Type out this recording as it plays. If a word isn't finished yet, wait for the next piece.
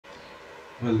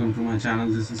Welcome to my channel.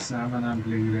 This is Sam and I'm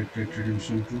playing Red Dead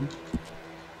Redemption 2.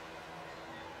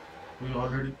 We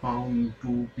already found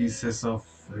two pieces of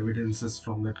evidences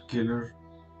from that killer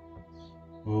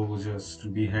who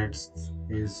just beheads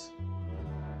his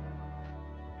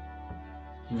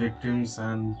victims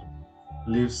and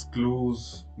leaves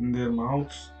clues in their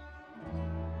mouths.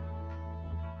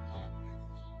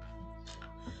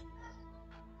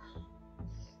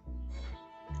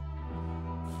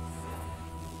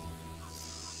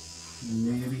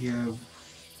 Maybe I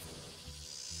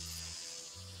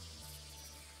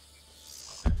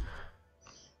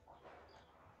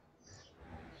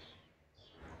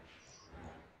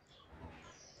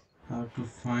have to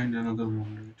find another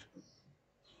one.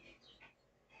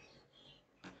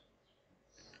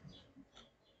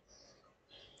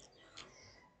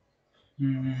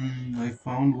 I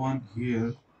found one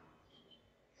here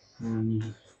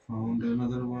and found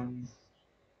another one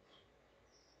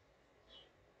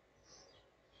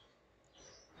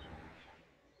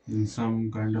in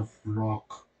some kind of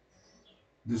rock.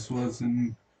 This was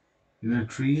in a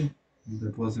tree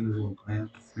that was in a rock. I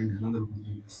have to find another one,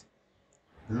 I guess.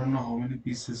 I don't know how many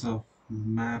pieces of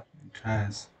map it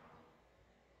has.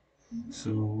 So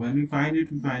when we find it,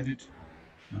 we find it.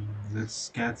 Let's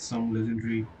catch some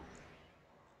legendary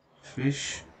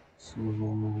fish. So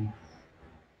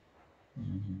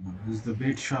this is the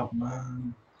bait shop,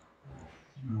 man.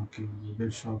 Okay, the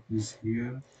bait shop is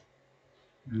here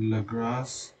in La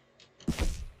Grasse.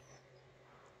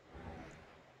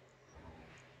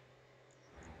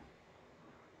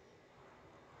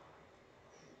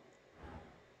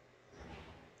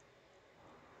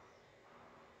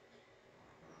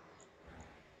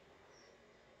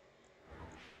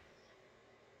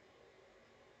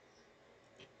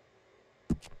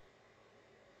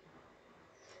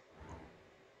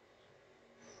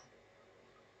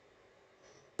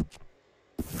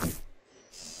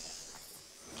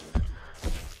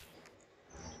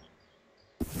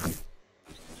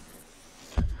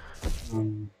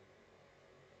 Um,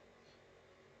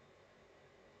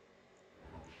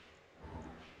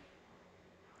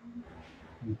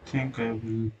 I think I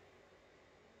will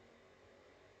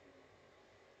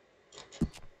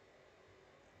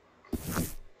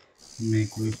make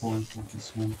waypoint for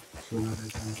this one so that I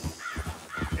can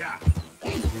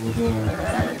go the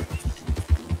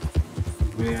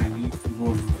way I need to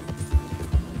go.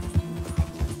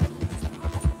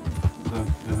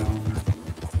 Around.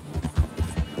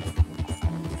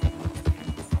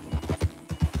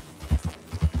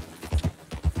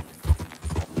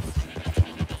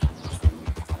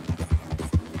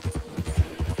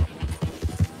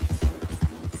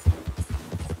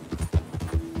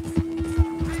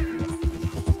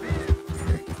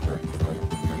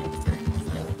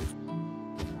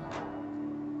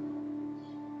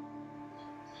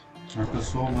 After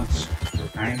so much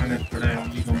time and effort, I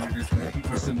only completed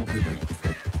 50% of it.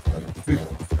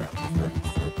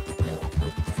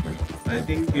 I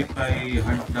think if I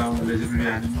hunt down legendary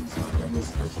animals, it was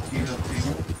speed up thing.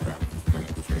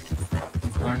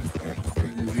 Hunt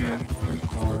legendary animals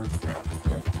or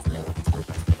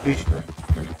fish.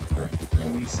 You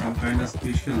need some kind of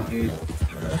special aid.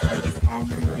 I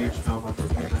found in bait shop after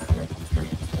that.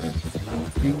 I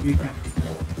don't think we can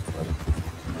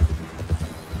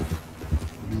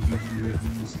legendary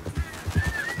animals.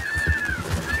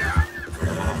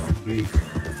 Great.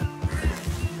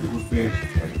 Good bait.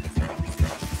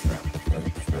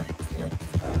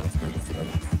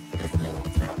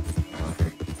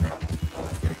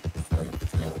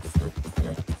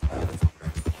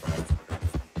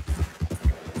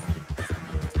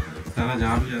 साला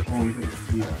जहाँ भी जाता हूँ वहीं पे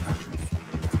भी आता है।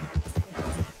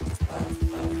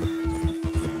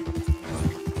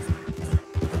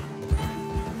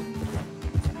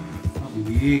 अब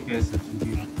ये कैसे चीज़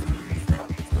है?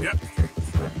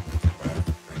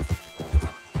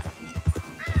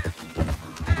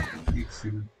 एक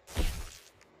सेकंड।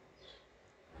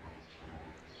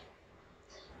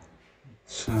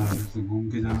 अच्छा ऐसे घूम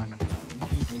के जाना है।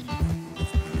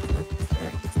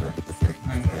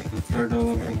 $70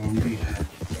 का बाउंड्री है।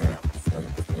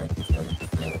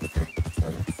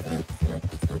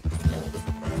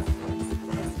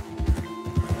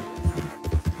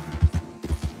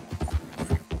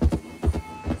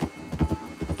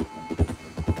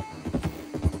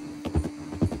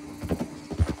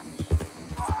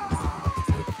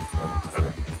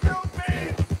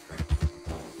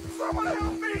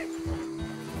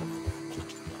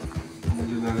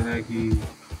 मुझे लग रहा है कि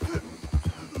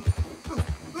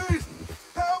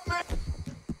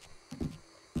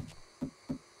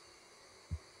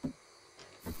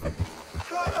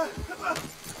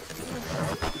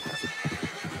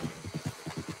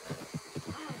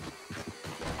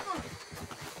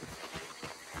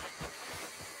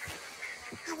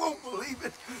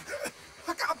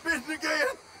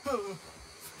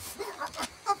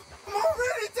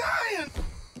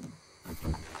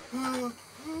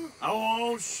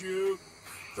Don't shoot.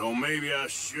 Though maybe I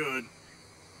should.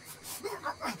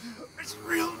 It's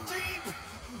real deep.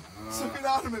 So get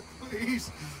out of it,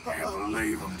 please. Can't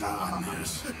believe I'm doing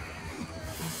this.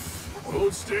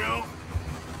 Hold still.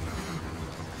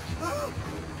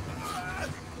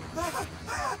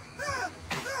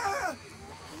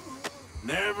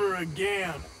 Never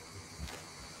again.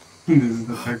 This is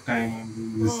the third time I'm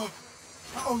doing this.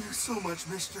 I owe you so much,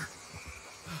 mister.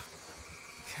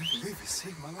 Can't believe you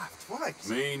saved my life twice.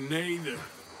 Me neither.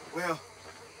 Well,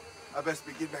 I best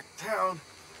be getting back to town.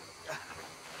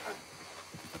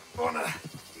 I'm gonna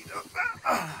eat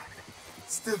a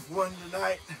stiff one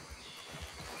tonight.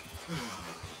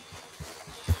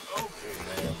 Okay,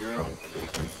 man, girl.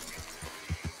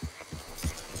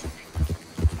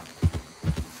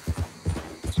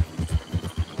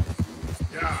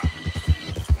 Yeah.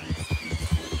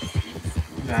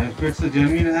 Yeah, if it's a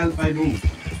genuine help, I do.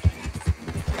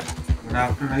 But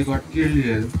after I got killed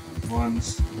here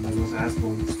once, when I was asked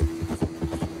once,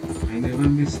 I never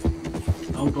missed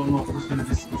out on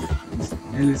opportunities. This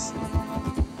hell is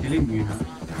killing me now.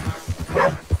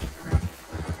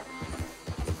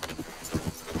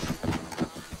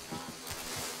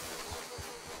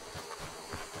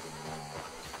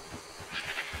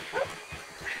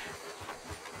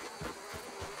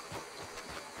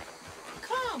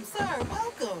 Come, sir,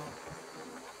 welcome.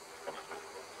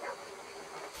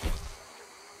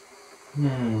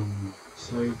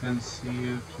 So you can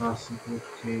see classical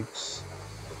cakes.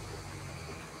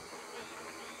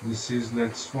 This is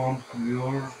like swamp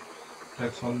lure,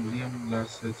 taxonomium, large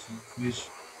section fish,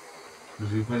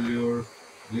 river lure,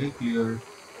 lake lure,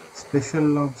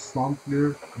 special of swamp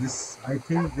lure. This, I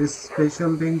think these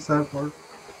special things are for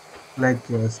like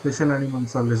special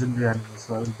animals or legendary animals.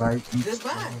 So I will buy each one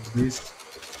Goodbye. of these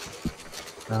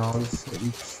and also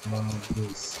each one of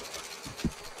these.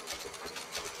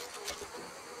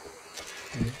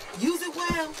 Okay. Use it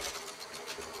well.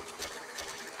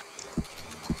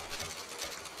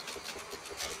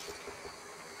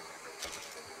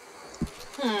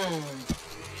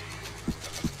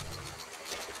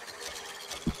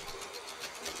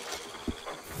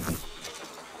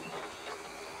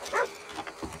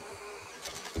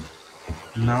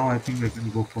 Now I think I can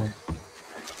go for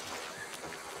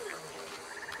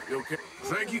You okay?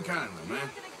 Thank you kindly, man.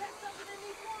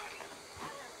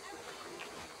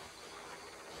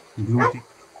 blue tick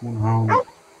coonhound.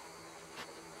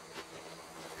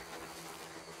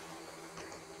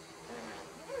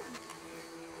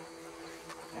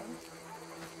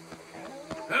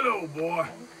 Hello, boy.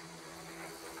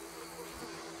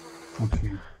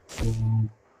 Okay, so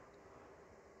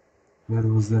where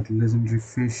was that legendary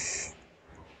fish?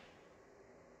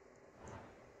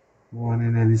 One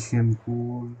in Elysian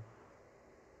Pool,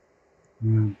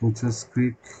 Butcher's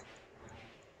Creek,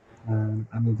 and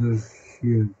another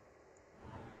here.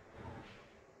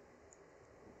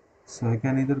 So I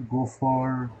can either go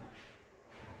for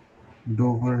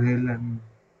Dover Hill and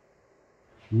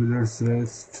Wheeler's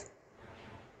Rest,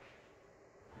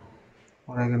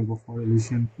 or I can go for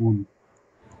Elysian Pool.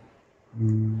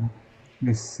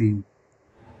 Let's see.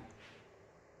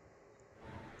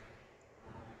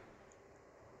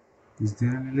 Is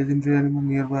there any legendary animal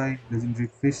nearby? Legendary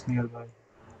fish nearby?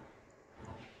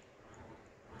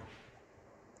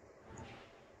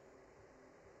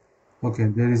 Okay,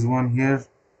 there is one here.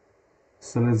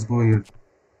 So let's go here.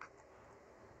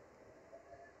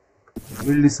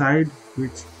 We'll decide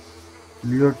which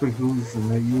lure to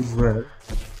use where.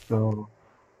 So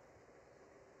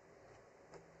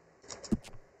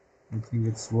I think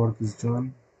its work is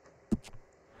done.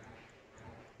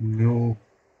 New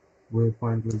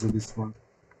waypoint will be this one.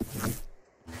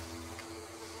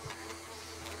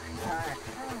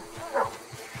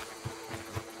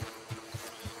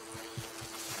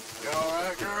 You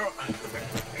alright, girl?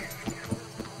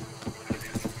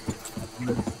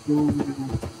 Let's go.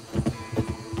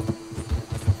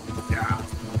 Yeah.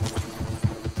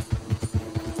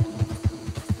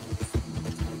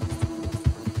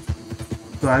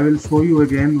 So I will show you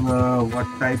again what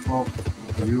type of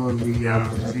lure we are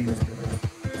using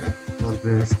for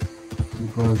this,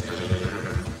 because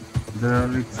there are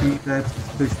like 3 types of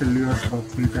special lures or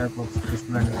 3 types of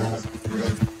special animals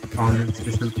found in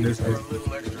special For places. a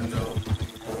little extra dough.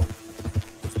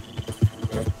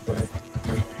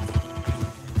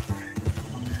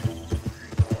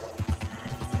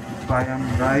 If I am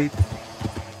right,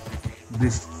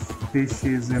 this fish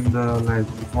is in the like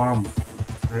farm,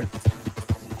 right?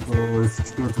 So it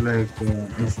should like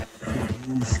this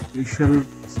use special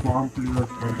swamp lure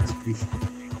for this fish.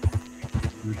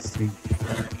 Let's see.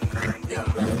 Yeah.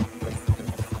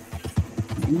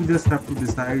 You just have to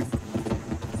decide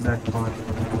that part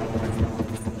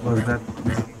because that's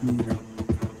easy to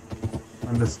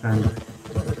understand.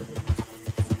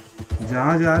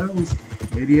 जहाँ जा रहे हो उस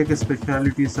area के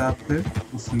speciality हिसाब से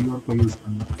उस liver को यूज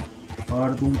करना। और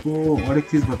तुमको और एक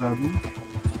चीज बता दूं,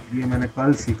 ये मैंने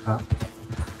कल सीखा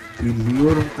कि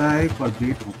लीवर होता है एक और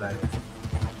बेट होता है,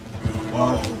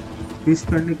 और फिश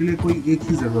करने के लिए कोई एक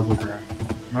ही जरूरत होता है,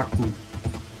 not to.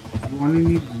 You only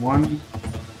need one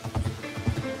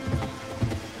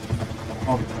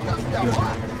of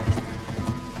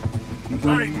you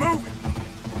don't Hey, need move it!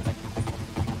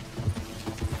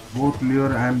 both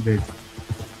lure and bait,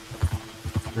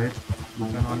 right? You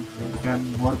can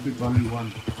work with only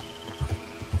one.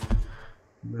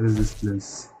 Where is this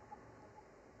place?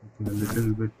 Okay, a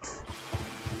little bit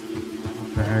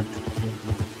bad.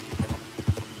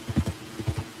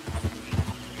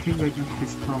 I think I can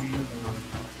fish from here.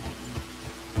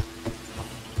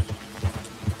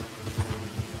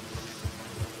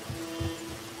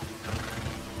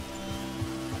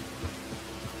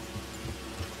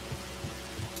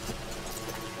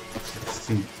 Let's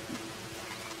see.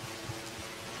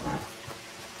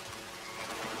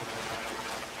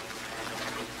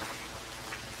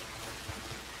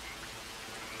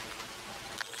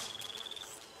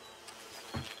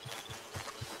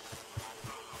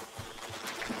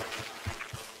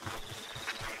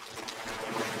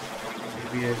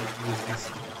 Maybe I will use this.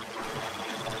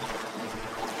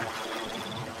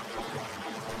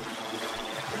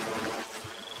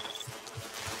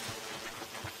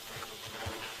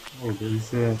 Oh, there is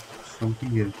something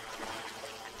here.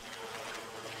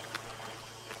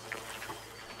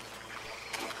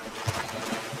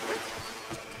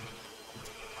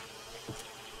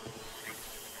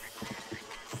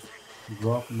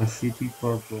 Drop machete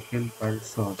for broken pirate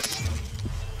sword.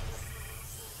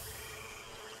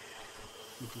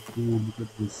 Look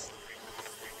at this.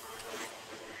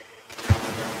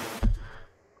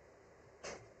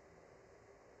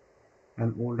 An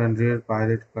old and rare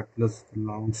pirate cutlass with a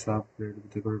long sharp blade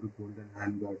with decorated golden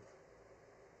handguard.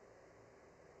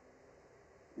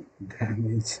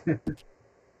 Damage.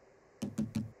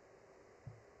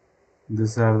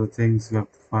 These are the things you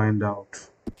have to find out.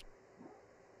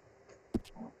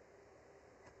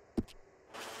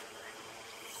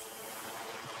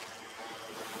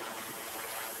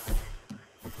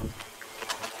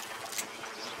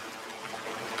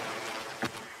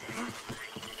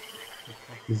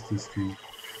 What is this thing?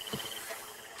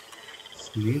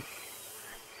 Snake?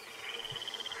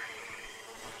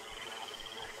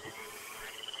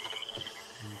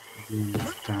 Again,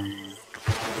 this time.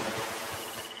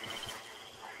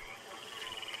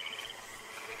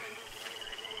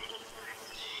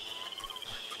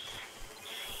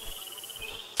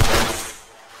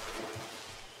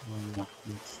 Oh yeah,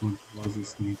 that's what was a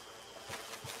snake.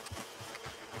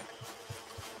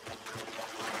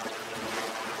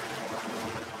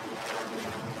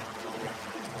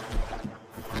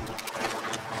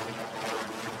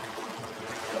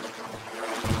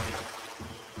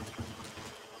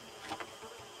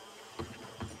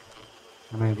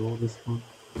 Can I roll this one?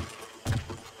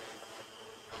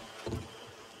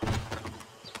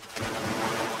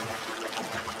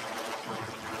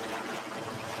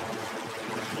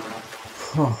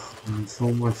 Oh, and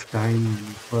so much time and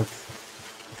effort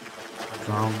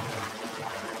down.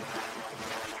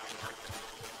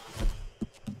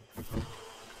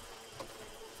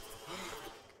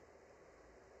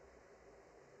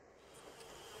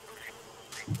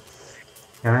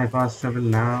 Can I fast travel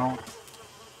now?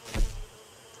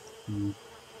 Hmm.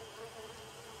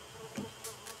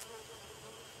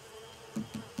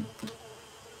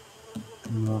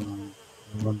 No, no,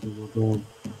 I want to go to.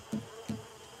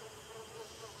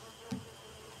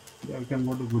 Yeah, I can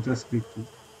go to Butcher's Creek too.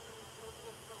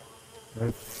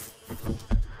 Right?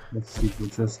 Let's see,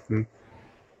 Butcher's Creek.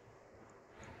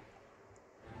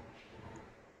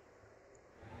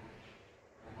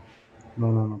 No,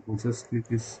 no, no. Butcher's Creek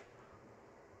is.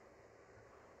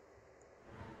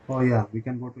 Oh yeah, we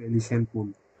can go to Elysian Pool.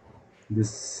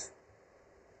 This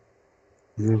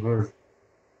river.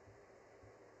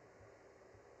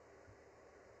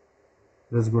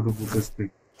 Let's go to Butcher's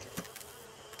Creek.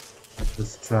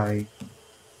 Let's try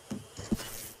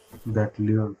that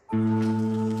lure.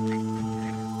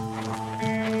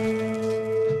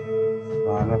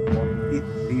 साला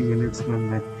 43 minutes में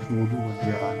मैं मोदू बन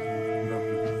गया आज पूरा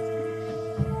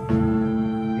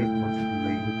एक मस्त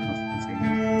भाई एक मस्त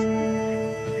चाहिए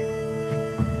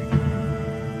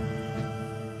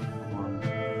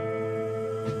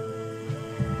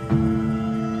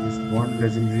just one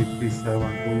legendary fish I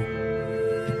want to.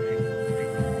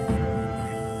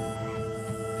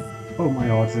 Oh, my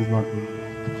horse is not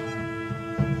moving.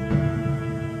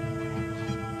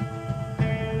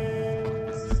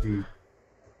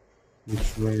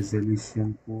 Where is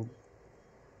Elysian Pool?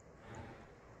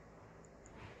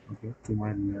 Okay, to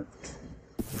my left.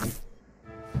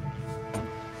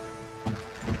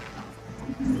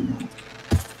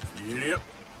 Yep.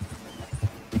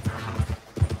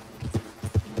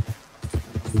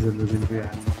 There's a legendary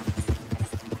animal.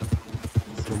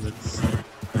 So let's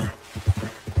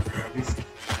fish.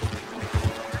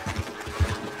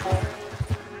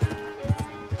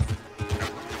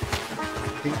 I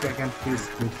think I can fish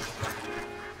this.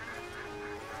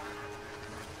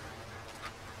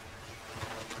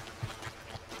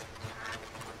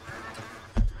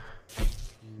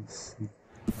 Let's see.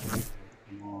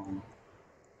 Come on.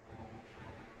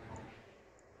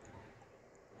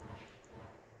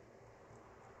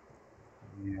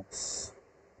 Yes.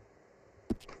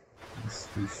 This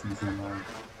fish is alive.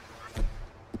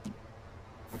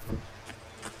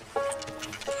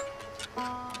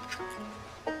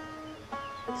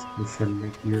 Special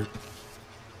leg here.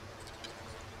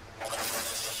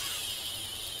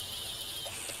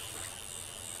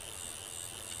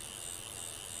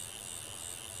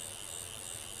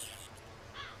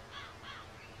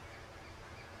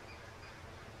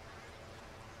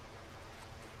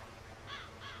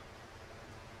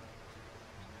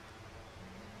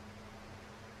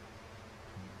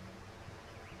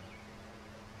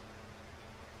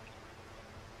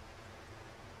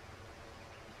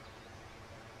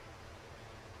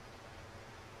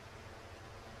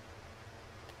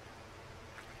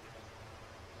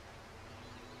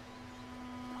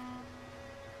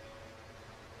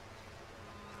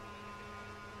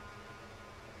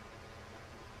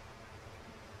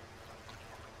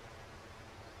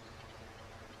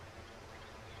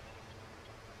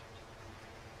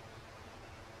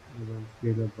 I don't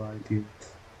feel a bite yet.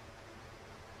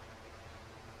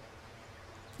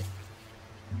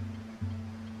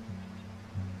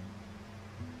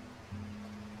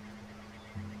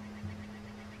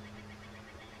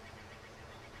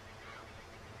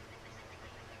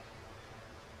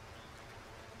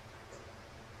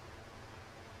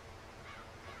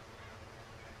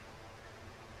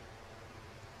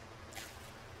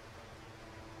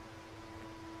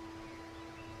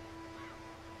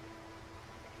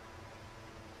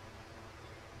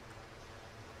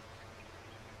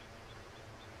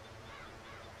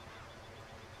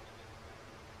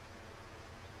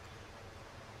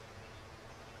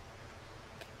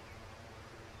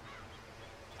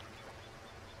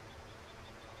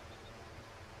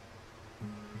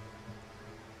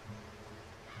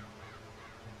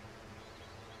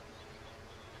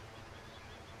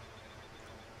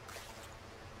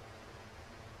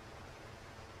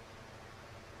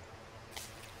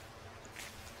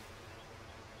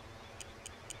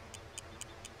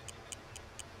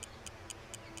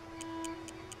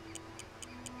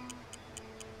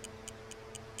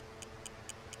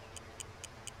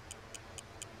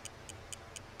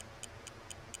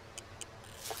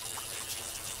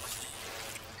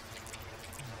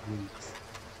 Wait.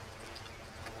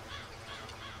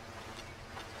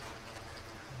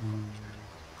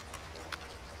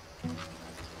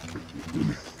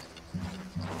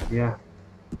 Yeah,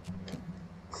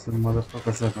 some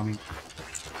motherfuckers are coming.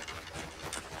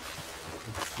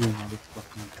 Two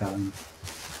motherfucking time.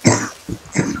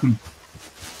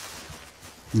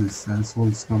 This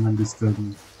assholes come and disturb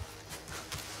me.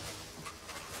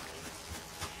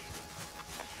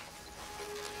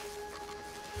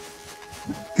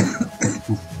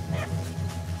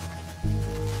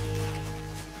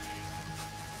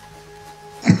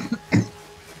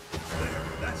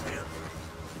 That's him.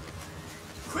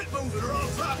 Quit moving or I'll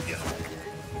drop you.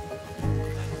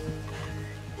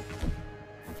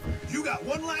 You got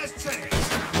one last chance.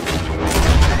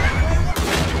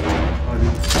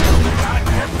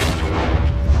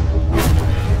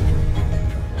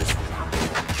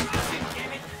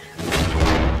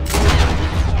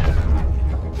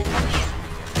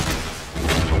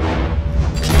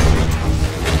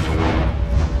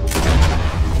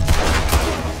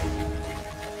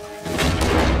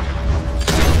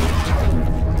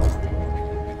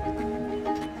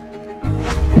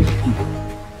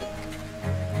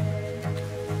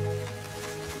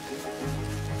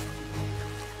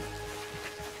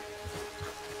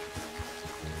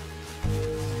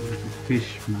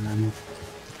 Fish, man.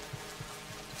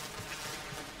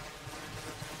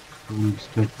 Don't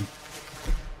disturb me.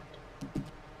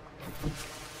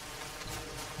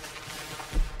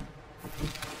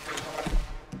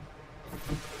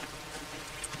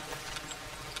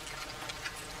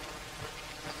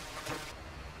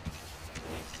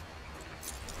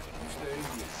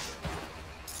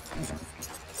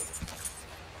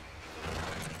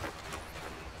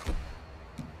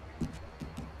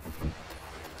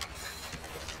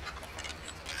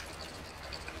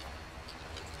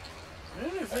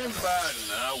 them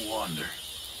biting, I wonder.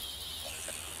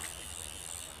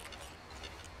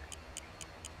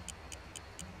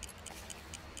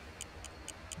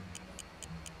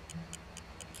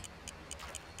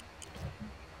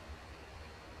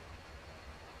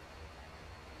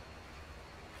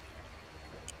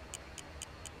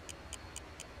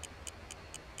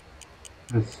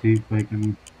 Let's see if I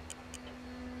can.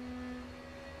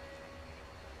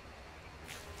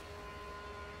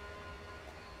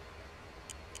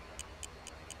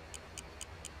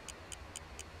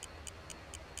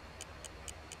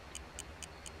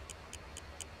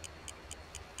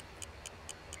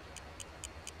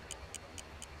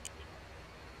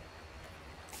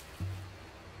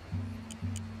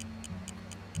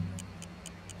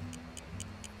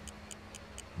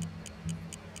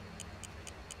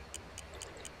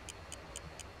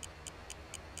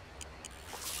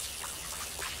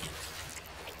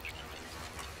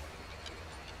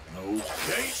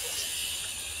 Okay.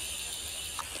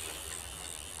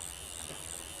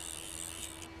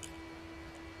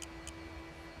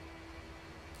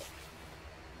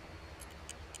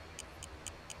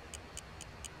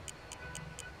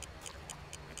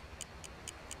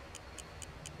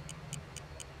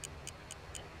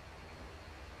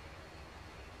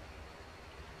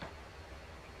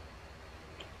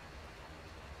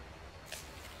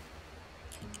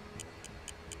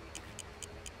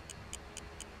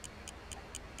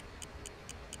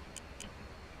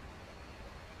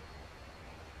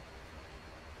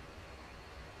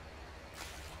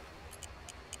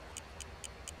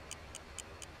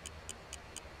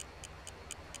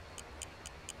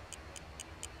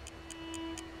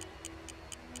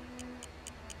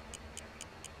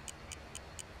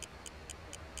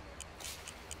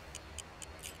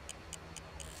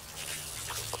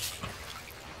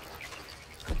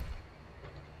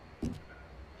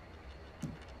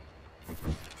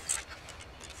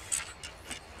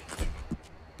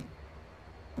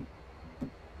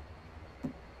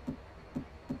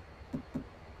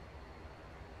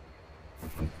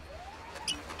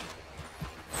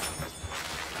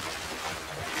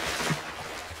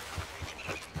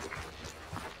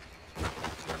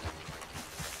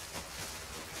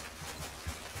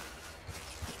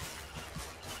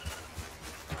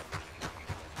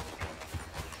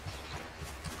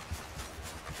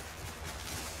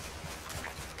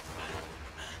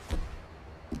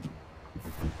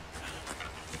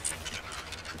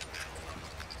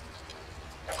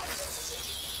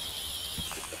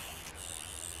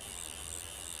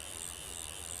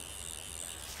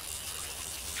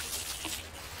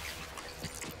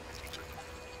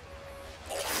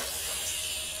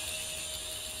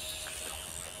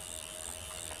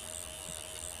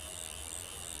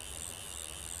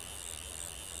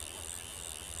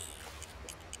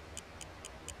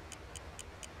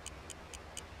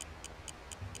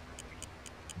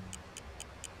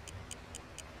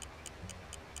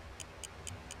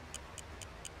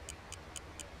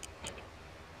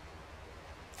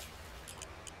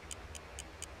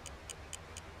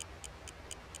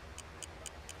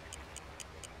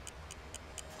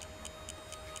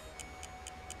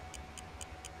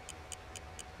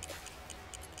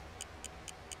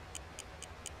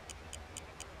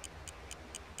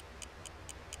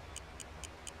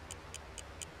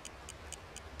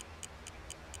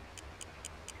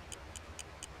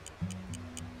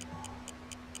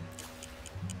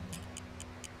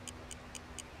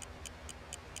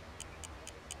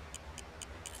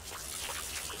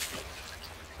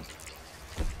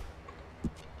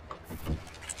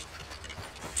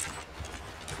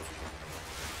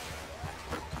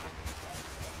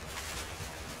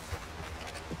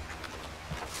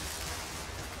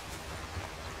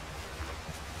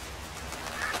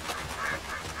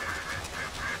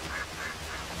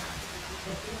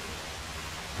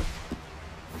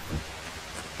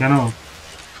 Cannot.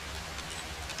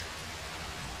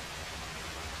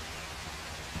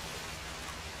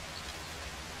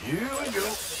 Here we go.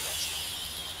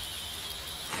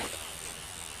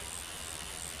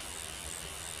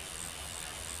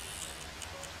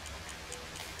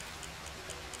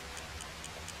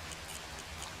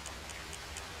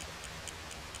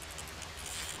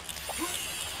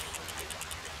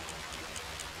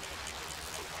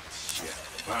 Shit,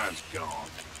 mine's gone.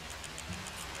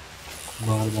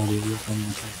 बार बार ये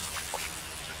करना था.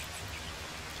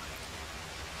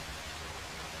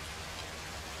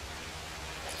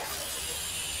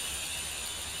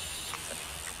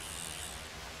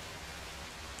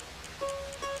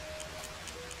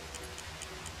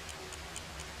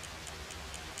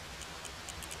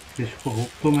 इसको hook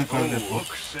तो मैं कर देता हूँ.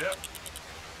 Look, Seth.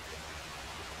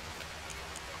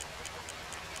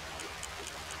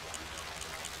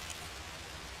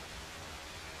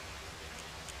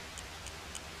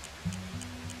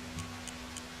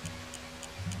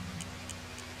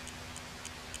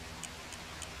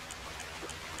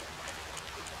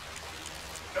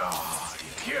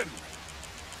 kidding me?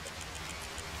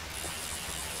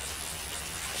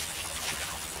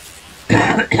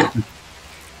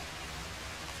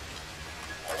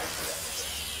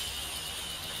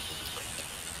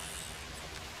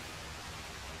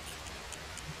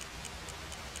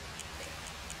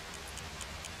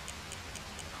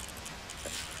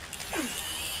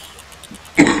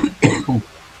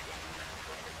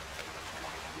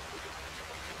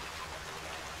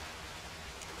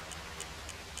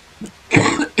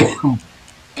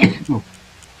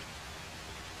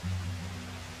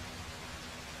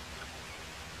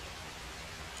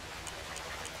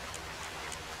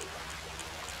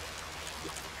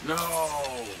 No!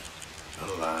 The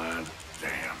line.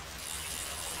 Damn.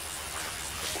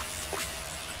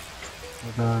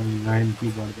 पता नहीं लाइन की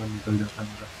बार बार निकल जाता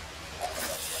मेरा।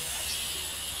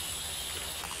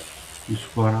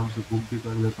 इसको आराम से कुक भी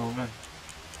कर देता हूँ मैं।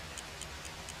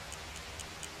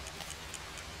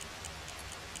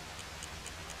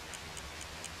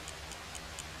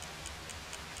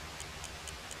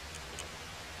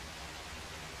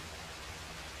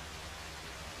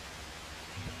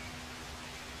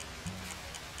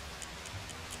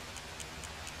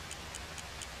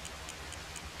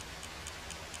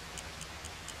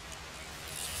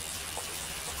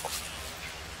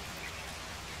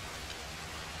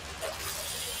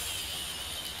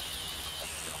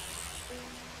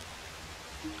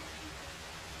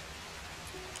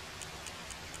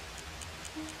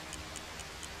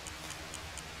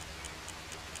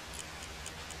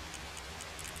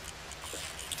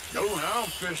 Go now,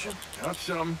 fishing. Got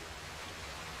some.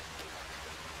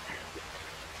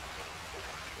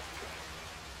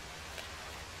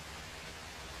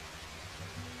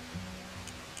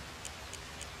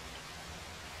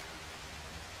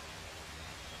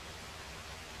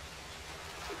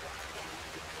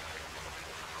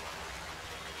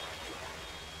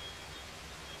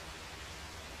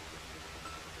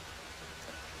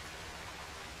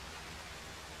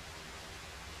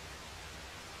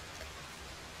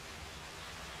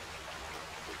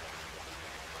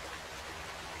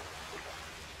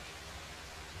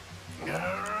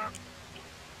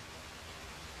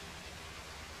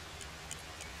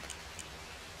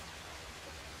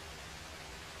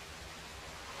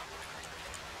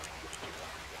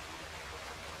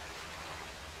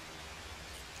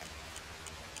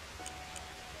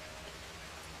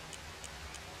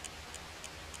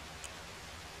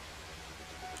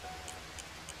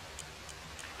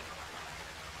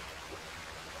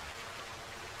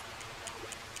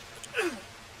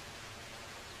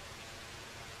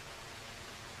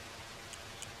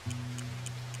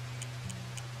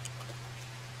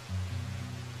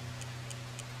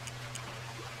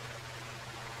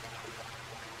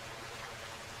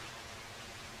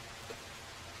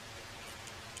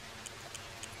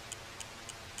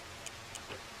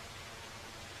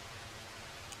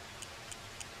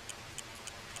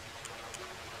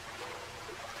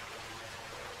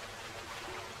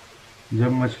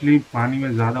 जब मछली पानी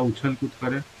में ज़्यादा उछल कूद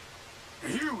करे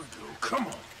Here we go. Come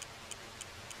on.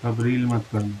 तब रील मत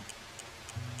करना।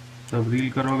 तब रील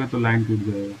करोगे तो लाइन टूट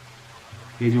जाएगा।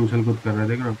 ये जो उछल कूद कर रहा है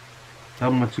देख रहे हो,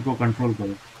 तब मच्छी को कंट्रोल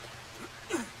करो।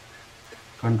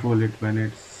 Control it when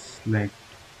it's like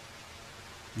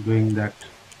doing that,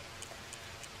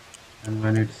 and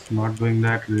when it's not doing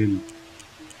that, reel.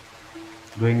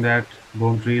 Doing that,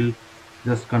 don't reel,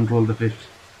 just control the fish.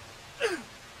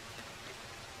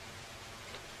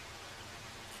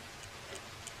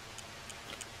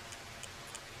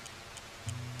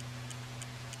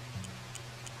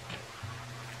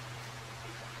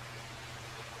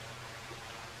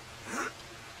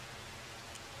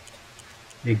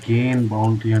 Again,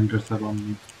 bounty hunters are on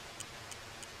me.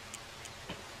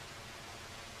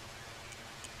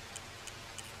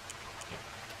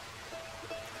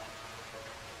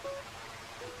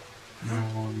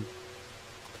 No.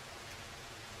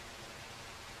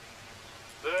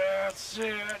 That's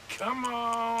it. Come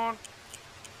on.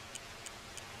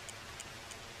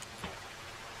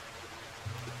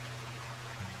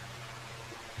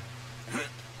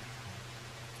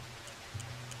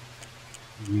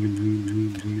 Reel.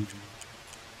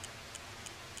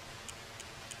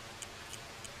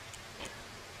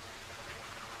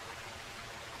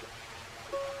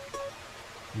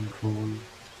 Control.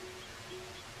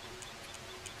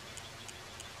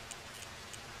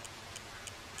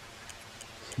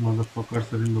 These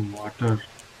motherfuckers are in the water.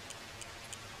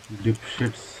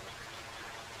 Dipshits.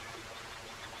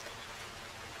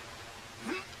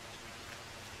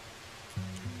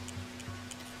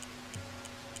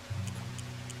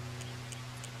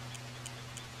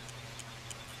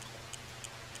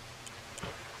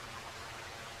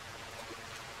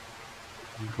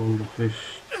 Control the fish.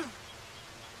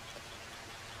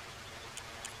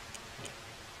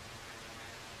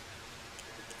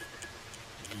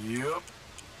 Yep.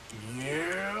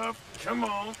 Yep. Come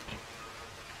on.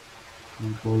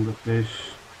 Control the fish.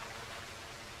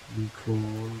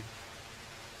 Control.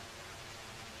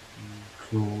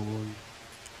 Control.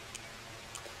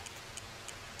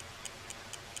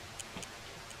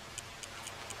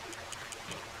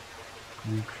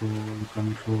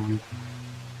 Control.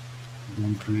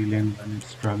 Don't reel in when it's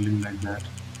struggling like that.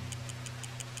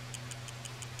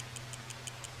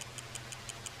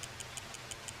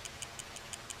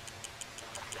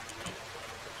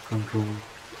 Control.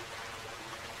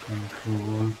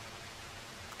 Control.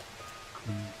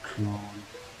 Control.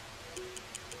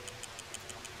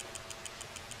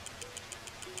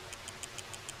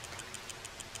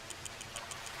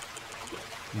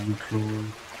 Control.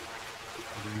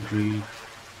 Reel.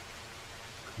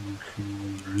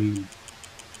 Control. Reel.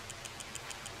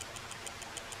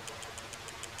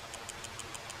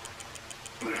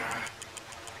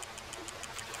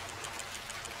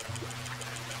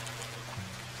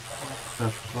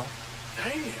 That's what.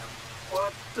 Damn.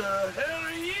 What the hell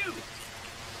are you?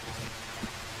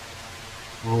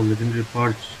 Oh, legendary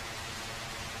perch.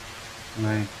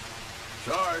 Nice.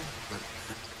 Sorry, but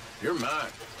you're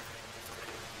mine.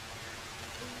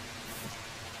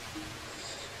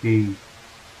 See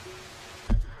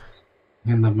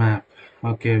in the map.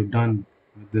 Okay, done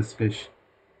with this fish.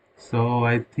 So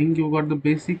I think you got the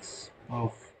basics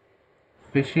of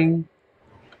fishing.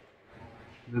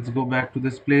 Let's go back to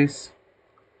this place.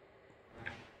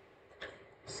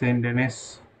 Saint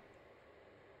Denis.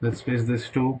 Let's fish this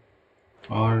too.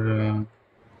 Or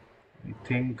I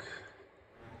think,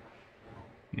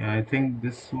 yeah, I think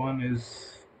this one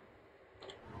is.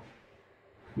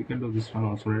 We can do this one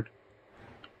also, right?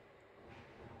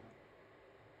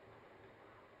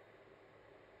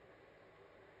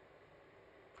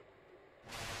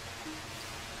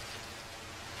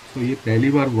 तो ये पहली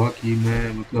बार हुआ कि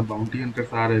मैं मतलब bounty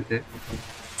hunters आ रहे थे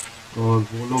और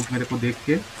वो लोग मेरे को देख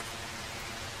के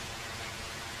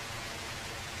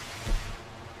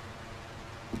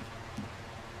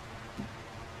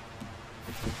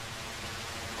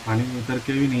पानी में उतर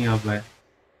के भी नहीं आ पाए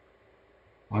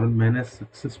और मैंने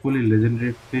सक्सेसफुली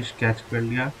लेजेंडरी फिश कैच कर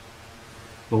लिया।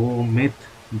 तो वो मिथ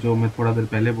जो मैं थोड़ा देर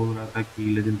पहले बोल रहा था कि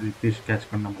लेजेंडरी फिश कैच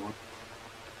करना बहुत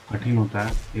कठिन होता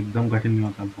है, एकदम कठिन नहीं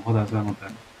होता, बहुत आसान होता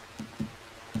है।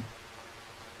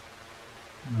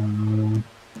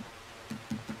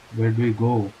 Where do we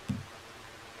go?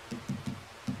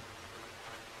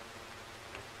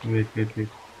 Wait.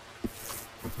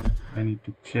 I need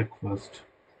to check first.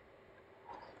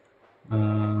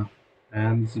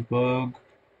 Ansburg.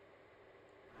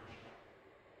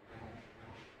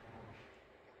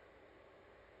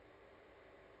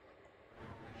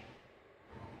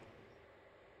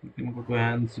 You can go to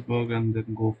Ansburg and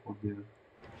then go for there.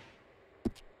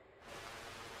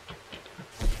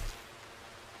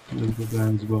 Let's go to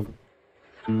Ansburg.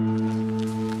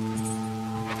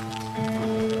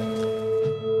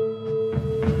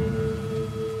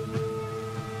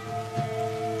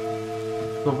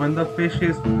 So when the fish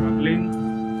is struggling,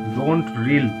 don't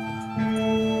reel.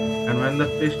 And when the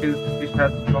fish has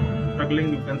stopped struggling,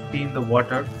 you can see in the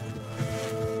water.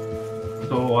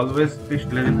 So always fish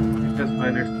legendary fishes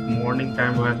when it's morning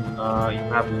time, when you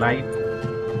have light,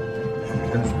 you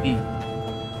can see.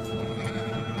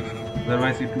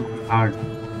 Otherwise it will be hard.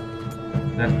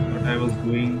 That's what I was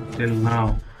doing till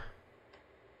now.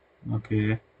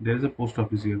 Okay, there is a post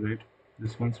office here, right?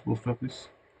 This one's post office.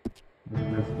 Okay,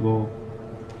 let's go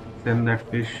send that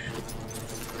fish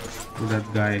to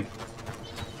that guy.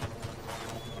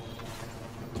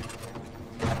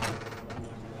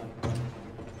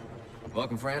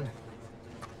 Welcome, friend.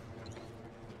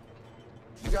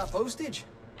 You got postage?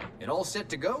 It all set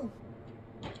to go?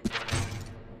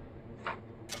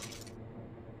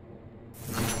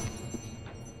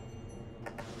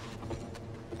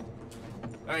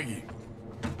 Thank you.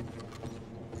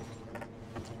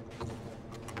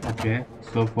 Okay,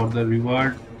 so for the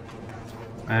reward,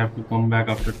 I have to come back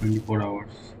after 24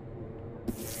 hours.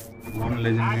 One I've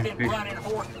legendary been fish running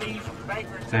horse thieves from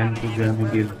Baker sent to Town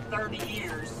Jamigil. for 30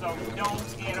 years, so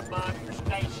don't get above your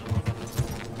station.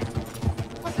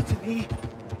 Listen to me.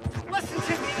 Listen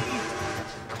to me.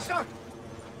 Sir,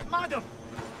 madam,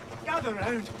 gather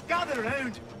round, gather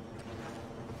round.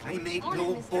 I make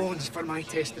no bones for my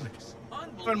testament.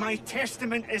 For my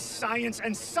testament is science,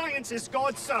 and science is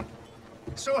God, sir.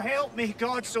 So help me,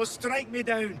 God, so strike me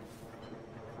down.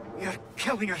 We are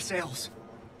killing ourselves.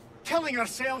 Killing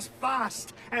ourselves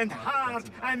fast and hard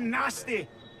and nasty.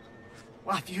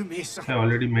 Laugh you may, sir. I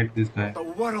already met this guy. The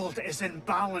world is in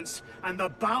balance, and the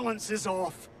balance is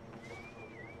off.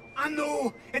 I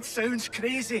know it sounds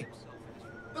crazy,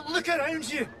 but look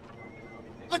around you.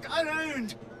 Look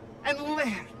around and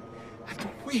learn and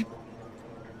weep.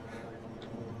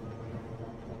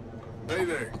 Hey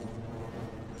there.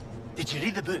 Did you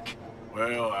read the book?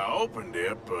 Well, I opened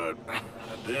it, but I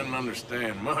didn't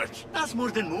understand much. That's more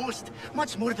than most.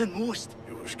 Much more than most.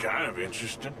 It was kind of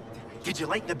interesting. Did you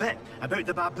like the bit about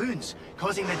the baboons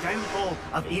causing the downfall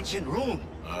of ancient Rome?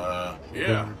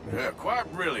 Yeah,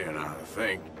 quite brilliant, I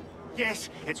think. Yes,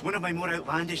 it's one of my more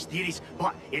outlandish theories,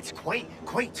 but it's quite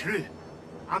true.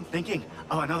 I'm thinking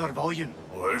of another volume.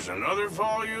 Well, there's another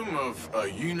volume of a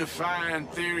unifying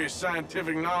theory of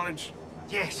scientific knowledge.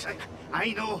 Yes,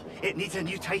 I know it needs a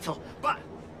new title, but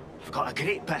I've got a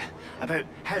great bit about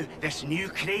how this new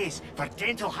craze for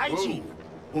dental hygiene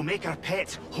will make our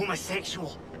pets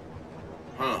homosexual.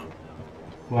 Huh.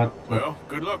 What? Well,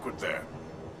 good luck with that.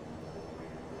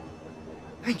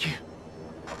 Thank you.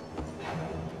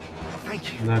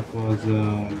 Thank you. That was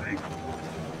like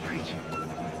Thank you.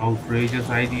 outrageous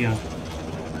idea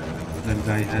that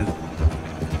guy has.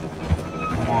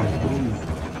 Come on, move.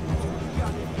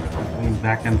 Going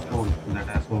back and forth to that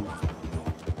asshole.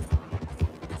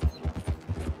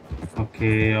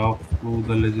 Okay, off to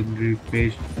the legendary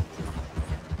fish.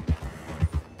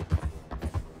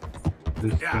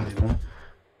 This guy, huh?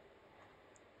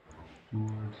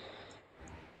 Towards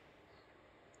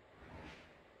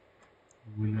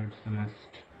Willard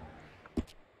Celeste.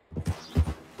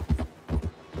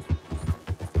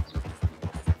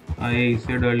 I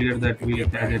said earlier that we'll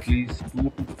catch at least 2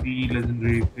 to 3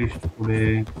 legendary fish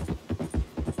today.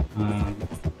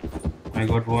 I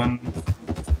got one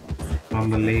from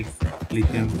the lake,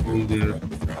 Lycian pool there.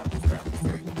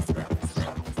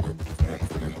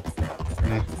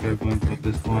 Next we're going for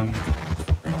this one.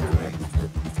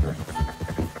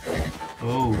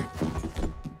 Oh.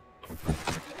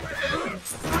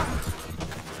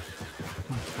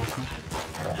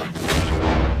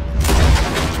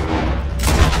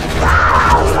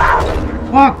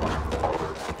 Fuck!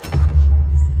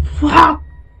 Fuck!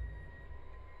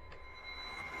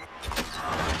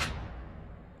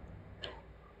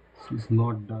 This is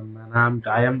not done,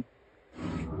 man.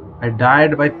 I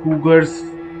died by cougars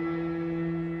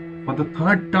for the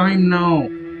 3rd time now.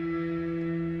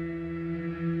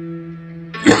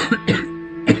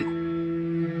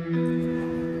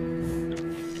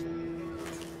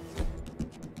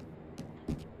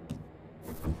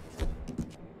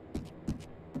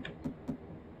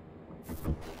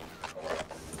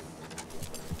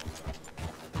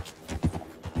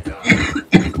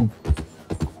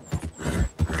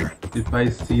 If I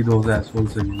see those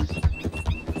assholes again.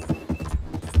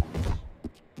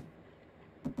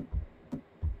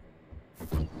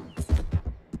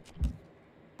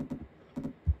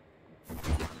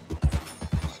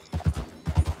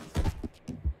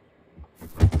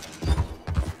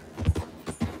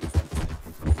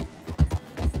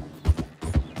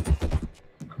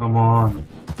 Come on.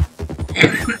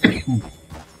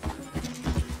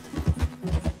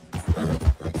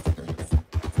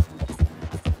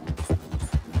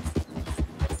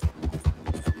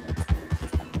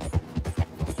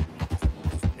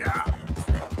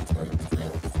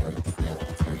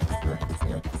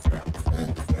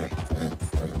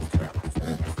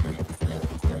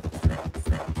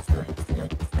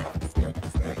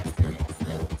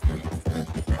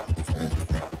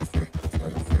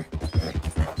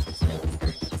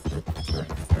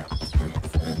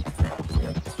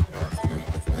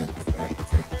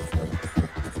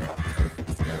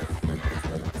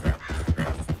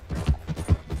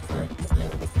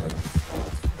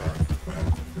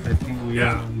 I think we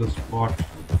are on the spot.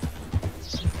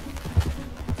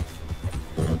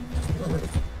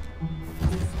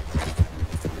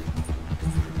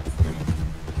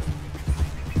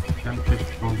 Can fish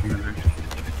from here, right?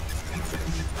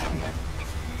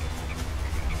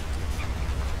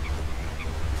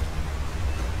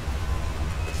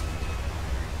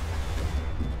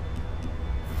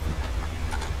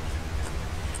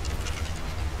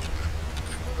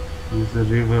 This is a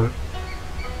river,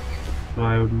 so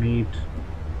I would need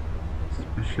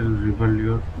special river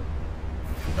lure.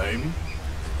 Maybe?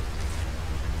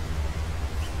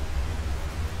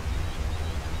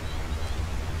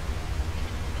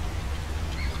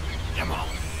 Come on.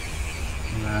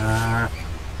 Nah.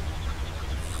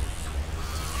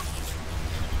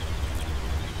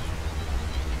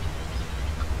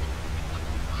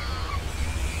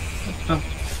 What the?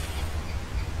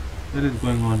 What is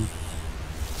going on?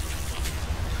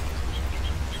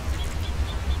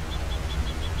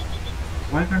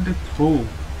 Why can't I throw?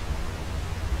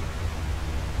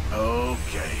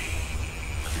 Okay.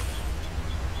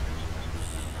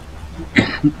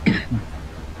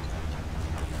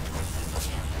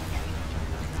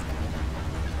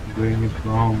 Doing it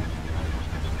wrong.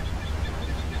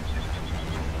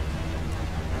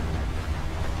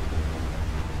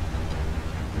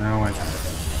 Now I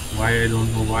why I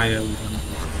don't know why I was unable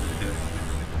to do this.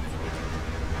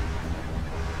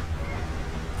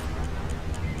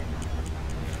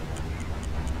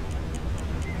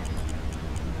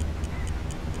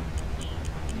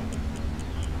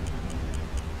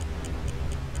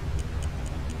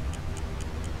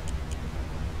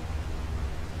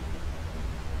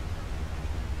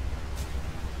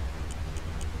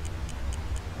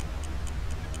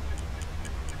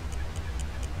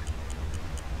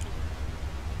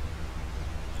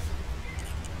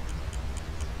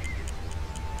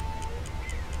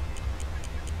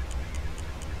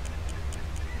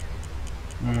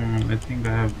 I think I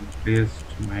have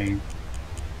placed my in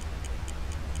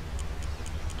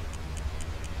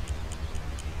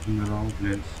the wrong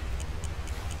place.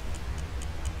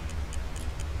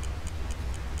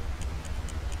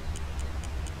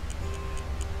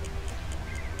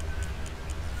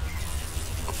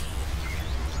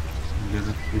 There's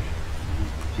a fish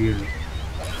here.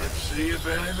 Let's see if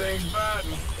anything's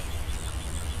biting.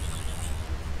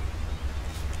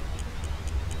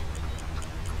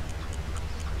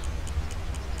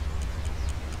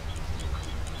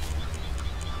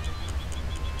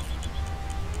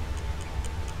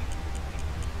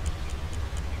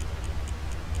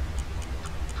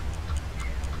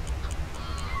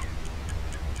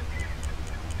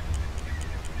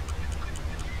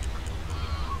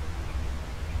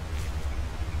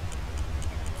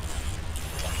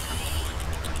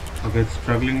 Okay, it's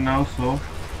struggling now, so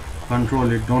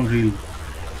control it, don't reel.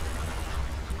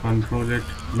 Control it,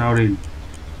 now reel.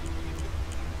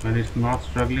 When it's not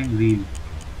struggling, reel.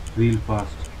 Reel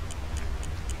fast.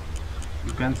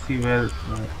 You can see where,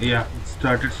 yeah, it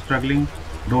started struggling.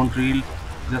 Don't reel,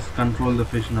 just control the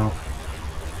fish now.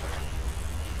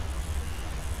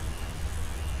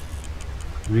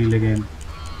 Reel again.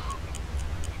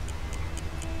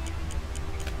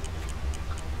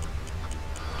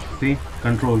 See,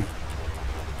 control.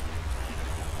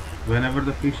 Whenever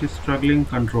the fish is struggling,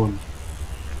 control.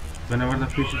 Whenever the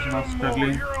fish is not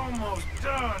struggling, You're almost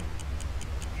done.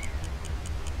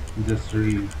 just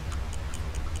reel.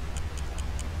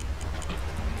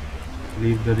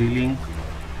 Leave the reeling.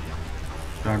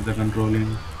 Start the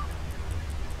controlling.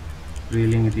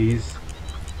 Reeling it is.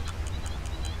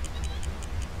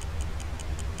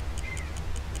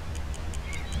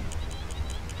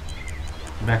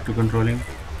 Back to controlling.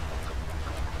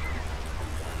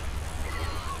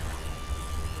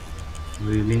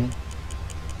 Reeling.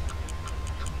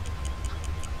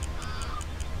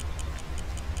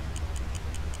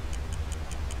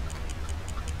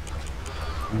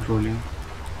 Controlling.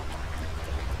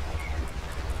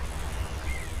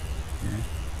 Okay.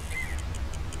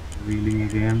 Reeling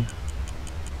again.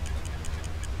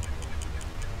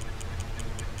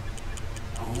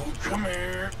 Oh, come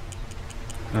here.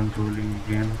 Controlling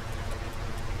again.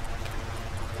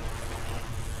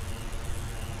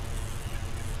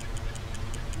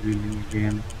 Reeling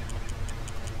again.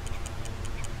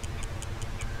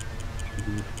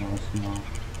 Do it fast now.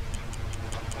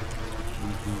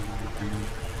 Controlling again.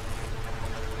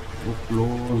 So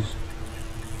close.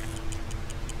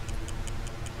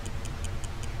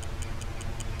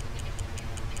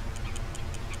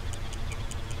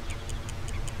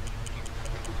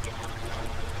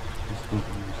 Let's go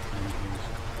from this side, guys.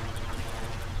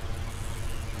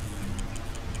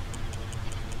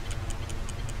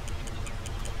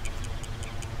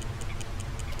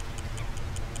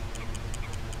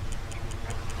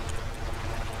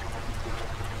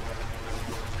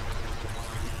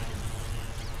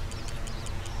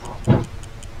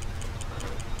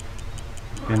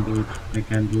 I can do it. I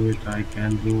can do it. I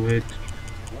can do it.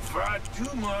 Don't fight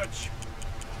too much.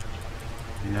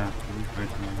 Yeah, don't fight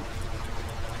now.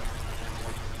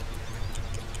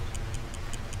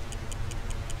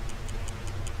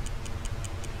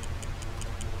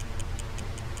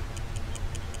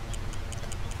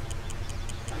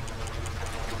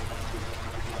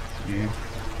 Okay.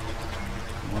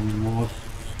 One more.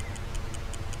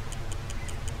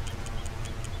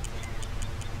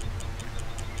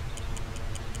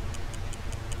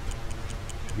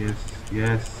 Yes,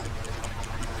 yes.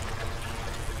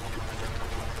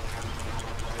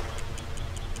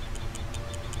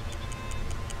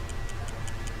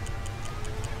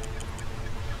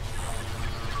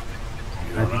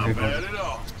 I You're think I not got bad it. at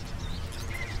all.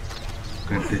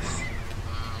 Look at this.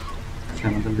 It's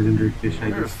another legendary fish, I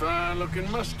You're a guess. fine-looking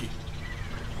muskie.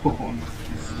 Oh, nice.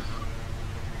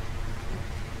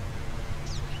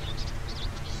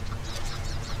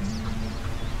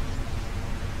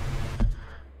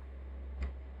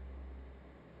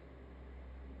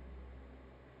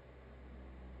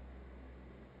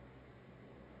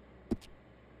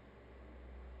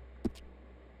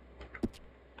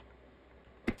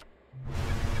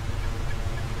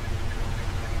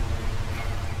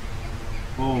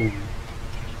 Oh.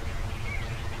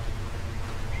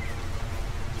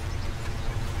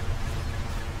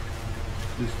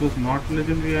 This was not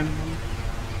legendary animal.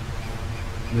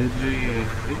 Legendary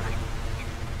fish.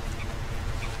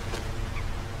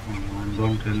 Come on,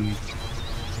 don't tell me.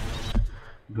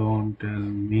 Don't tell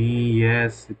me.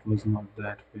 Yes, it was not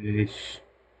that fish.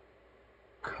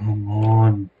 Come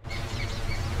on.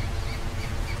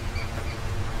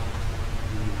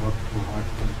 What so hard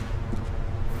for me.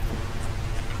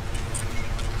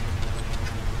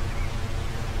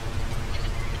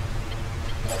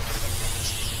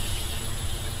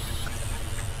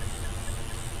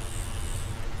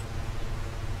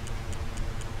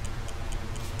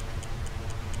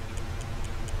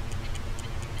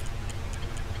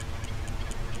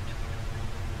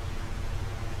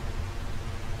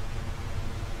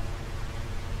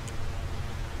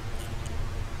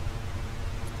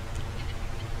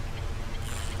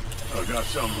 I got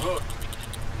some hooked.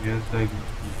 Yes, I got it.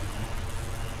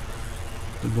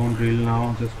 So don't reel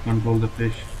now, just control the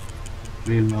fish.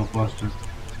 Reel now faster.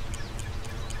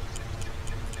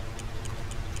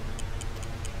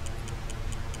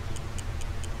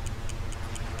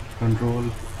 Control.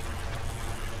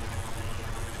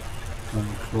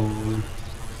 Control.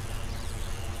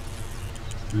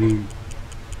 Reel.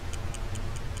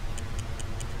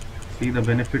 See the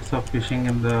benefits of fishing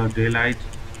in the daylight.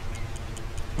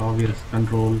 Obvious.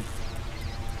 Control.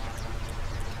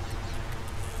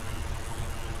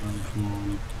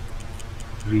 Control.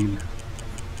 Reel.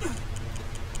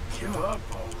 Give up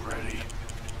already.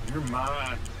 You're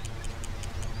mine.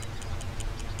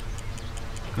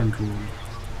 Control.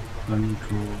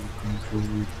 Control. Control.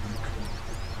 Control.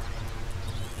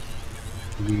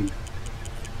 Reel.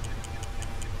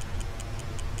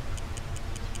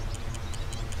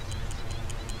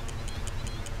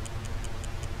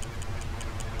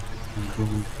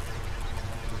 Control.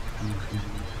 Control.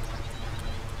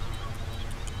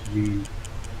 Reel.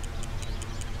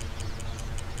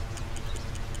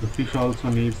 The fish also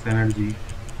needs energy.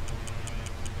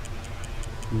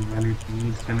 So when it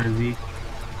needs energy,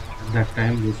 at that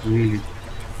time just reel it.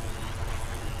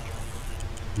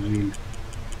 Reel.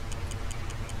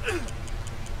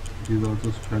 It is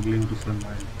also struggling to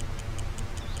survive.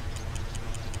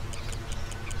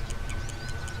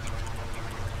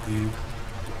 Reel.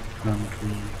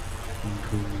 Control.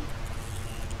 Control.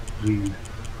 Reel.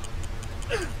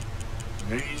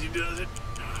 Easy does it.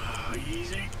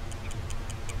 Easy.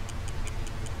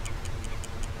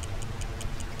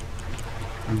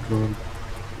 Control.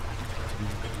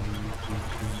 Control.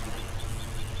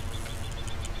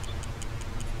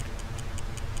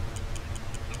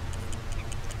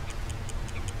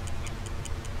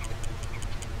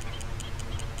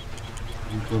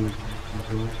 Control.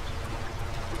 Control.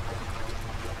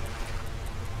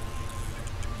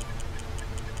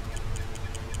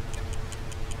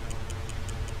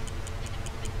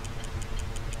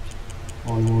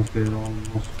 Almost there,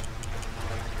 almost.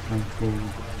 Control.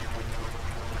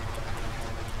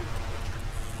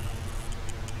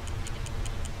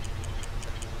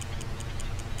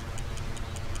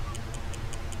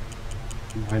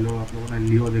 भाई लोग आप लोगों ने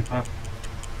लियो देखा,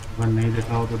 अगर नहीं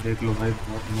देखा हो तो देख लो भाई,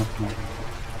 बहुत मस्त मूवी है।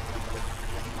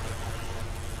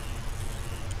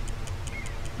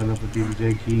 दलपति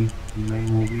विजय की नई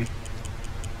मूवी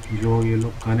जो ये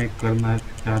लोग कनेक्ट करना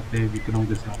चाहते हैं विक्रम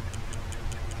के साथ,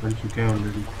 कर चुके हैं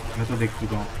ऑलरेडी। मैं तो देख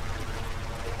चुका हूँ,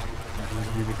 मतलब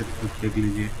नहीं देखे तो कुछ देख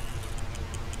लीजिए,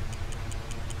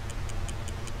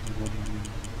 बहुत बढ़िया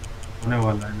होने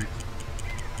वाला है नेक्स्ट,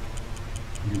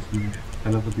 जिसमें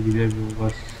दलपति विजय भी होगा,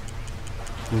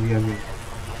 सूर्या भी होगा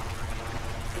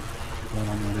और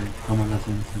हमारे कमल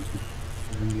हसन सर भी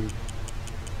करेंगे।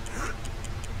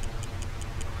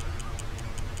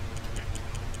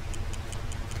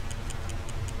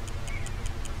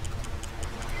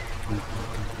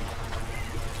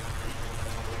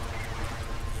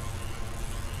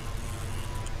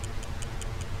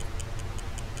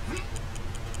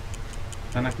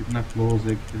 ना कितना क्लोज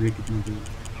है, कितना दूर,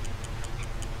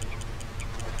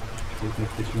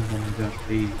 स्टेशन का मजा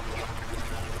आते ही।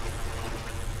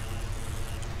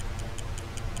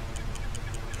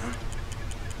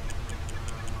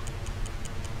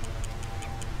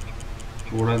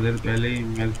 थोड़ा देर पहले ही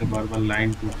मेरे से बार बार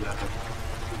लाइन टूट जाता था।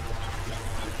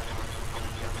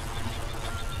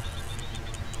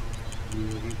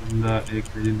 यही बंदा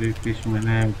एक लेजेंडरी फिश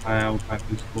मैंने उठा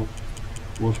के उसको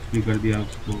पोस्ट भी कर दिया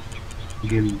उसको,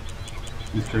 गिल,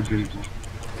 मिस्टर गिल को।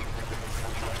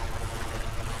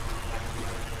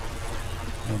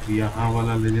 अब यहाँ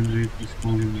वाला लेजेंडरी फिश को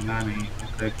मुझे मिला नहीं,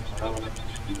 लगता है कि बड़ा वाला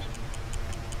फिश मिला।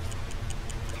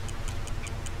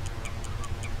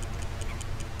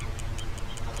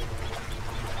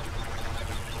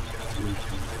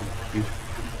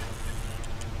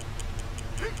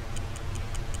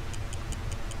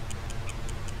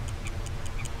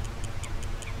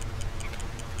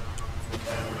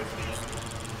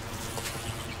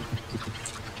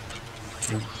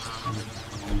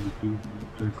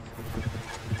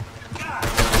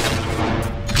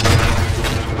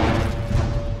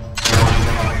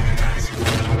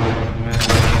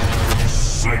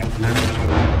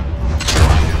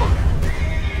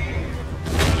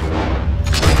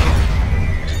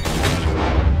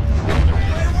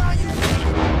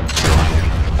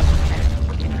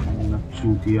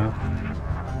 चूतिया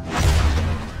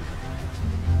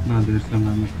इतना देर से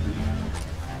मैंने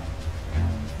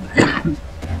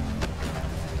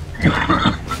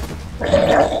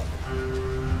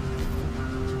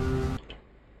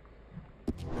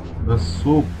was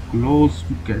so close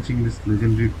to catching this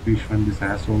legendary fish when this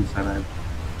assholes arrived.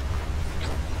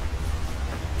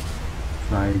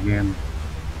 Try again.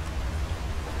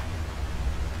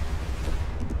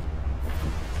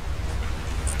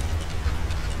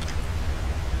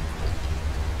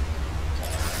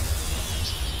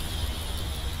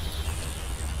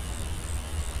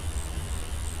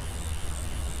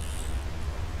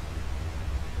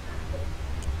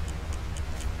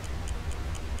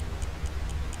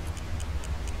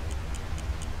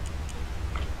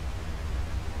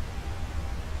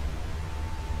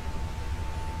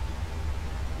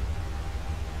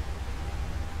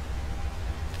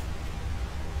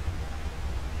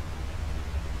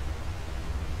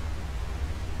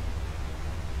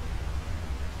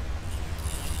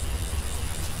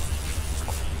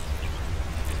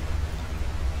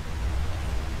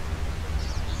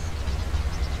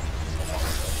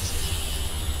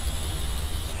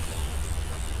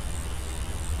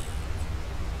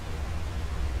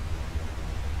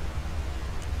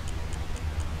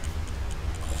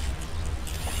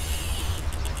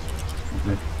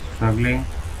 Struggling,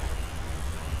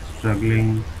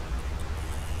 struggling,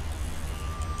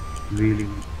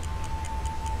 reeling,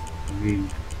 reel,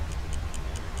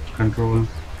 control,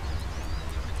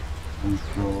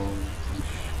 control,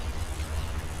 fish,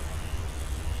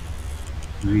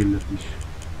 reel the fish.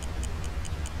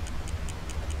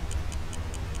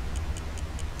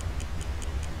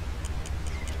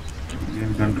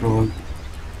 Again, control,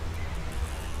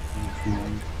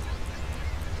 control,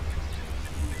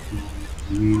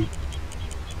 reel.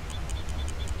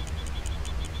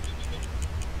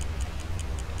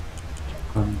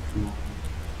 Control,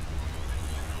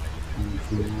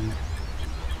 control,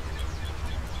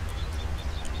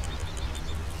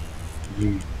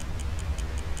 reel.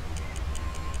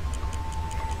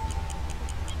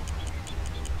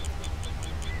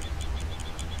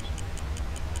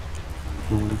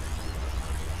 Control.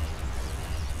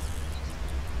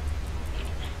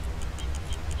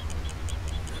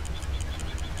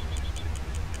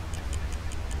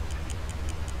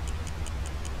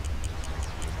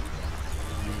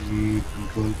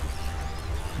 Control,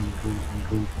 control,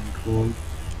 control, control,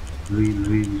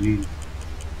 reel.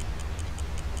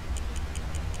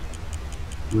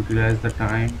 Utilize the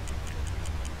time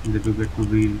that you get to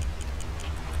reel.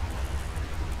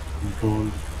 Control,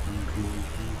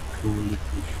 control the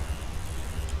fish.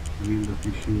 Reel the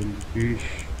fish, reel the fish.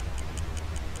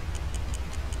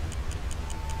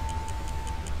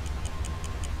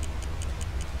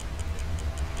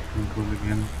 Control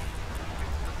again.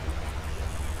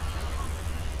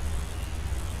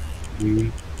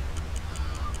 Reel.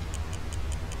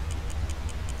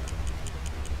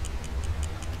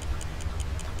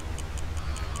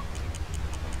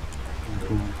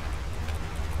 Control.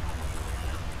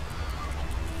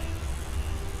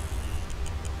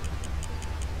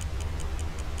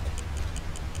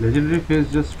 Legendary fish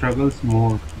just struggles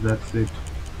more, that's it.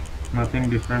 Nothing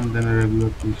different than a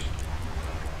regular fish.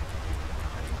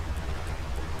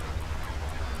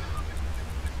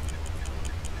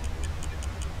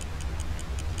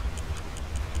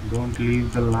 Don't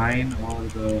leave the line or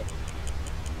the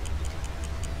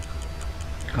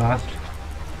cast,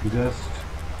 just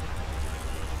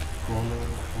follow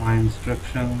my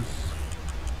instructions.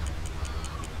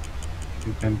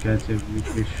 You can catch every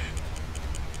fish.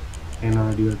 an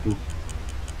idea too.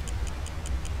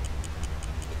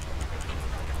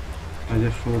 I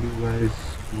just showed you guys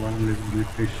one legendary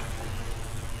fish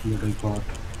that I caught.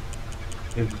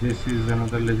 If this is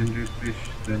another legendary fish,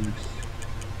 then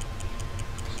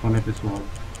it's gonna be sword.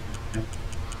 Okay.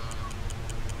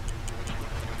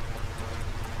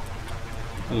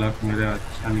 Luck मेरा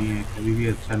अच्छा नहीं है, कभी भी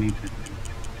अच्छा नहीं था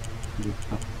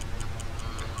देखता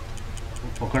वो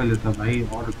पकड़ लेता भाई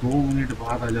और 2 मिनट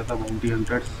बाद आ जाता bounty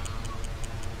hunters.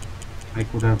 I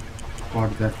could have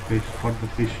caught the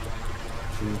fish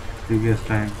the previous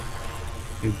time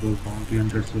if those bounty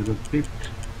hunters were a bit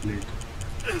late,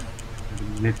 a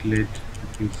minute late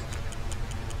at least.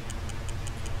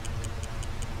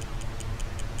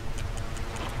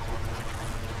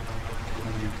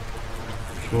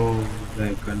 Show the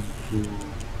control.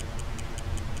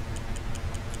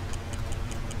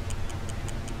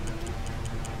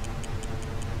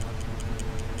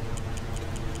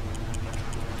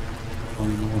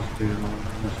 Almost there,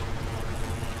 almost.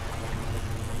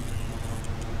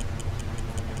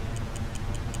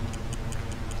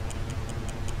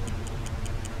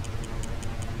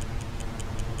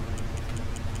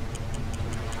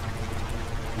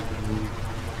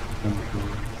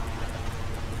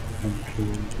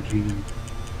 Control G.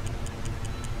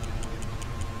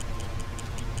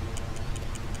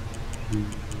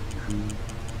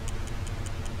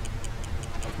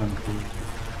 Control.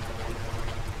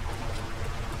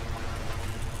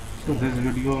 So this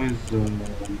video is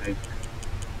like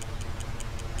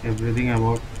everything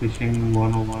about fishing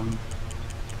 101,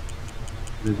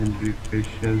 legendary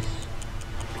fishes,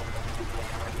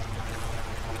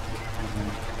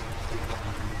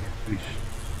 fish.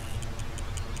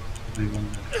 I want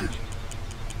that fish.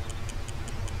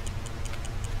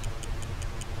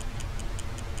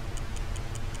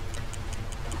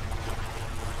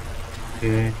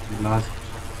 Okay,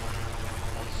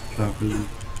 struggle,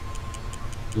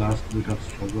 last bit of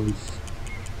struggles.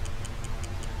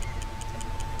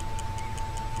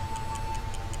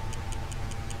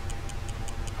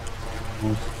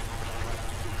 Almost.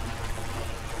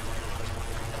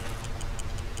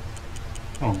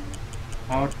 Oh,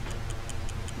 what?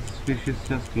 This fish is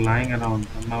just lying around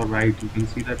on our right. You can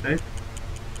see that, right,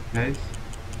 guys?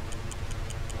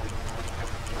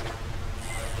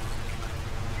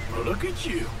 Well, look at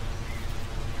you.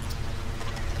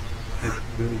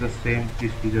 This is the same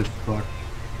fish we just got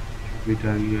a bit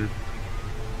earlier.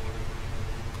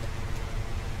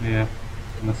 Yeah,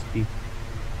 must be.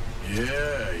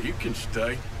 Yeah, you can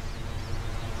stay.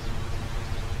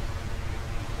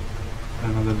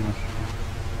 Another mushroom.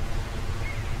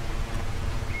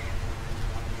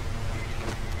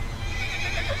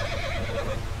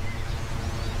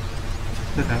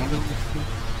 Is that another mushroom?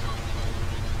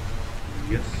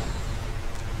 Yes.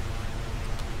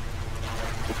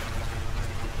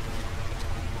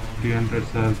 The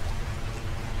hunters are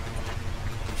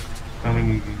coming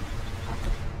again.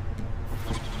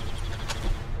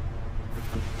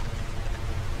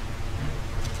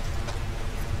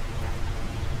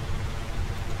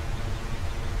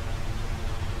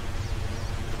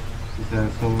 These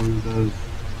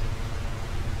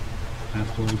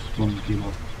assholes don't give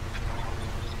up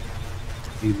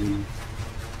easily.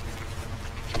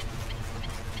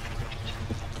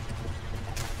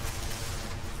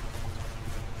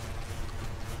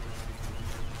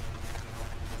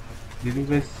 Did you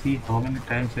guys see how many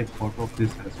times I caught off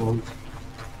these assholes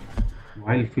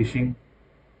while fishing?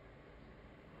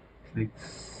 Like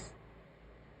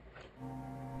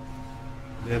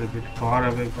they're a bit far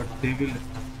away, but they will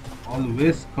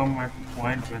always come at the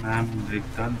point when I'm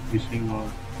like done fishing or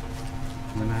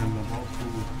when I'm about to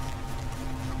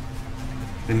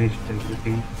finish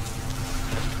everything.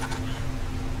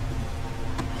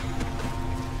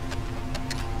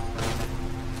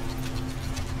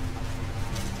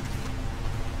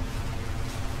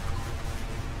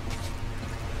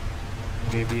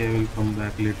 Maybe I will come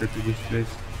back later to this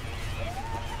place.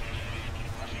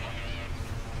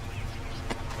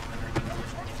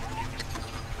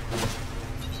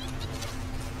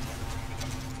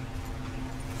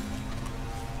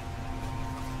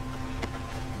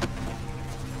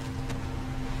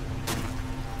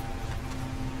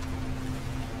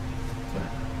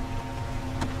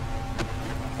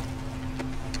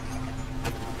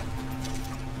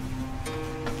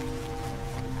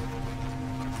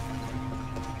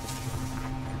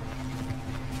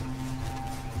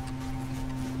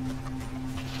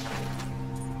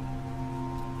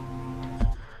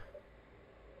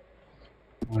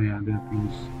 Oh yeah, they're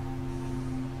close.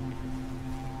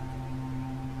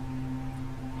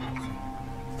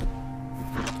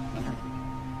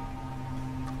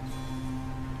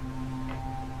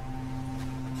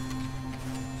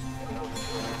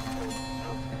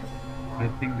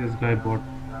 guy bought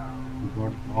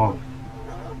dog.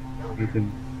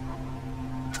 Ethan.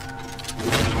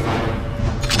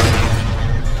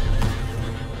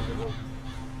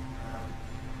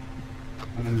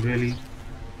 I mean, really?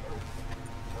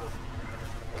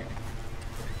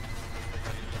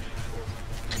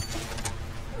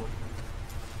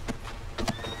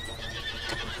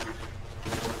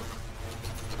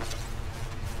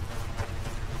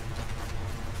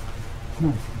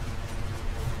 No.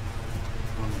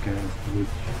 Okay, which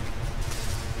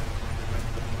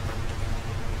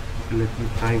let me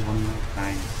try one more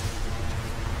time.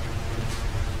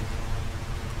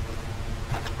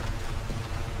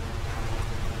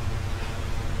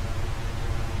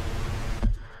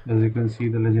 As you can see,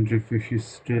 the legendary fish is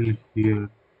still here.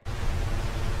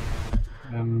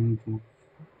 And what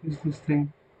is this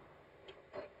thing?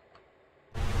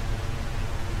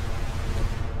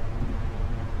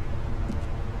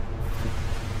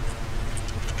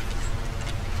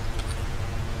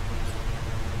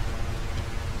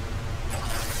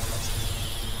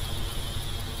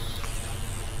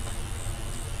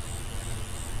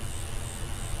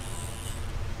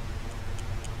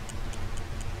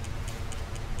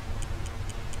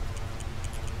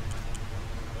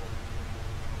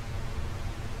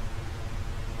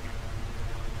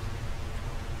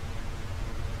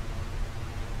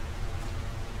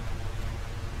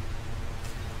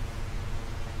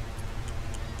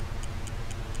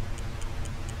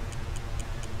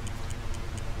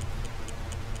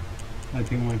 I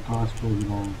think my cast was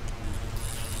wrong.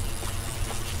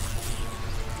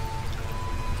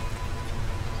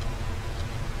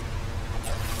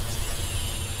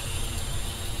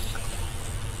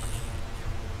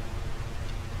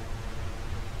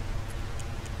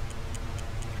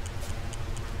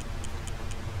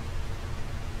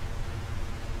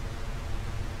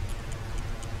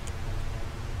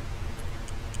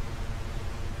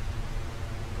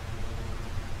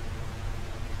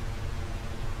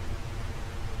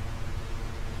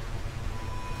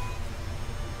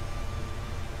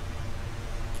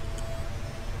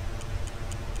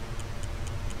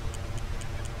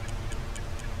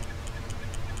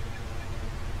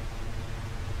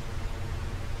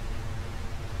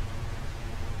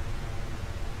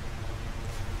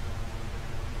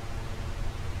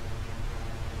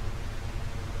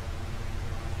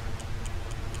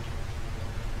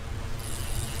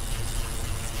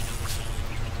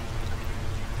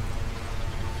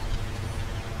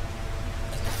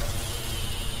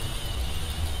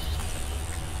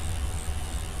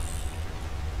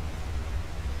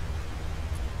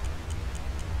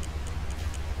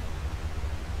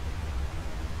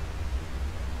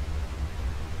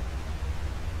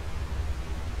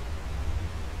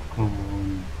 Come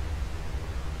on.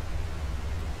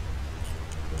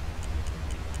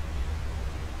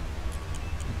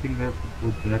 I think I have to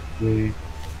go that way,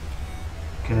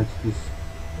 catch this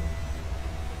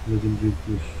legendary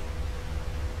fish.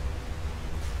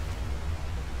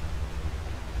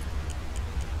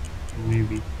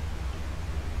 Maybe.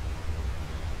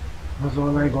 Because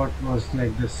all I got was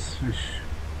like this fish.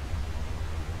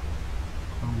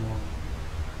 Come on.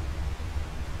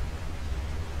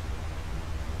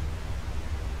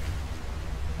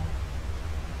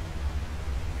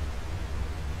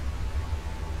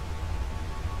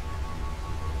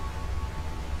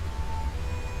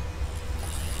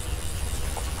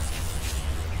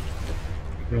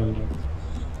 Well,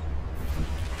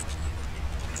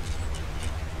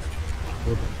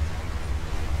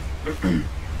 okay.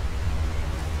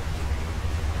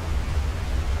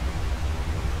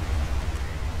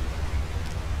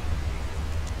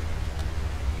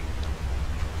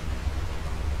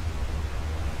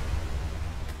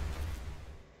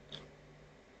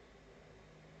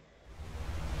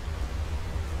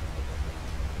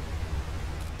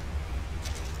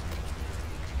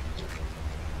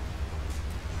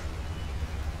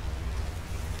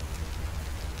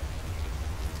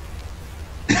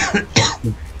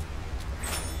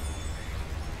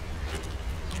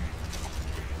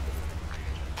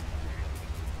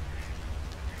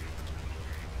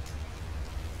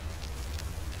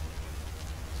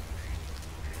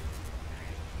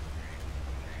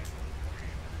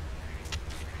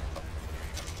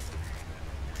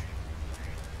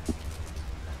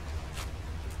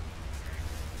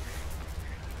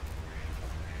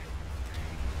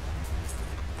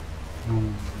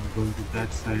 I'm going to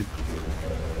that side.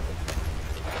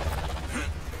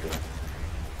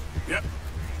 Yep.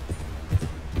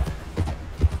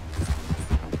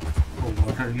 Oh,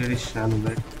 water here is shallow,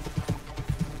 right?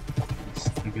 Yes,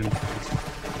 again.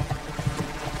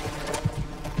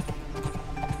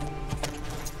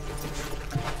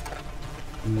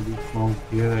 Maybe from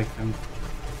here I can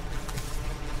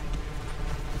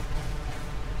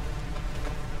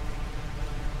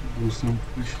do some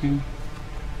fishing.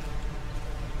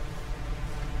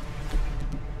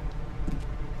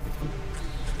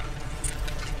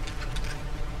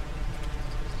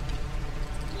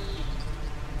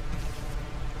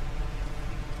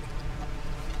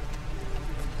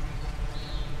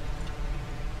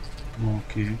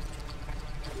 Okay,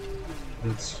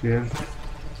 let's share.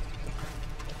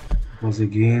 Because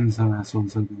again some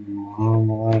assholes are coming. Oh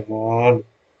my god.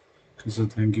 So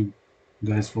thank you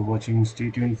guys for watching.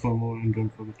 Stay tuned for more and don't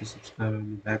forget to subscribe. I'll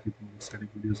be back with more static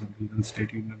videos. Until then, stay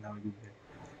tuned and have a good day.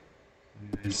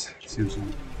 Bye guys, see you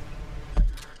soon.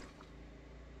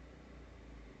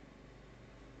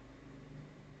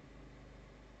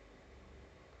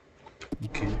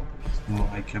 Okay, so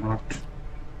I cannot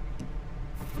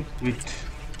quit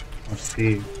or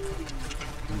save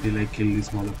until I kill these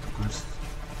motherfuckers.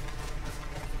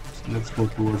 So let's go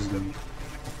towards them.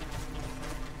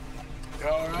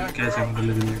 We'll catch another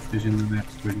legendary fish in the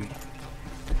next video.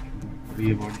 Don't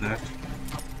worry about that.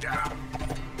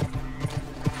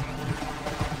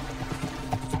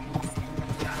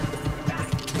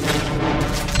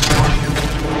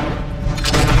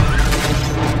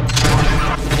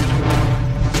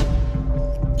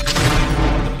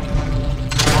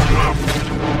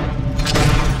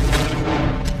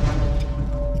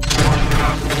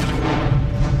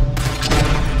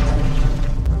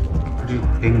 What do you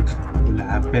think will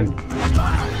happen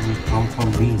when you come for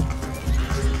me,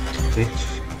 bitch?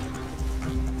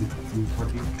 What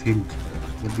do you think?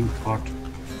 What do you thought?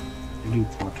 What did you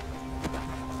thought?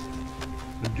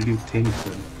 What did you think,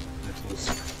 sir? That was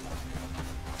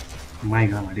my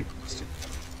grammatic question.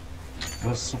 I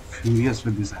was so furious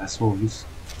with these assholes.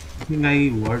 I think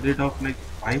I warded off like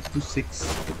 5 to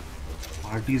 6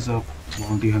 parties of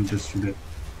bounty hunters today.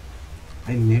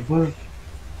 I never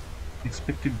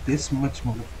expected this much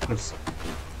motherfuckers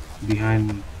behind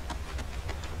me.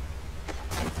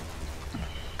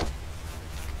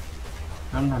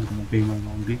 I'm not gonna pay my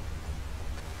bounty.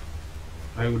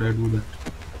 Why would I do that?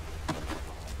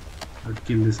 I'd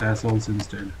kill these assholes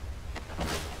instead.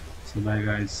 So bye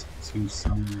guys. See you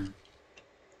soon.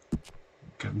 You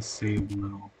can save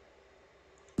now.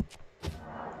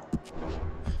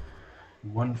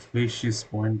 One fish is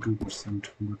 0.2%,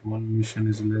 but one mission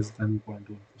is less than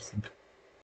 0.1%.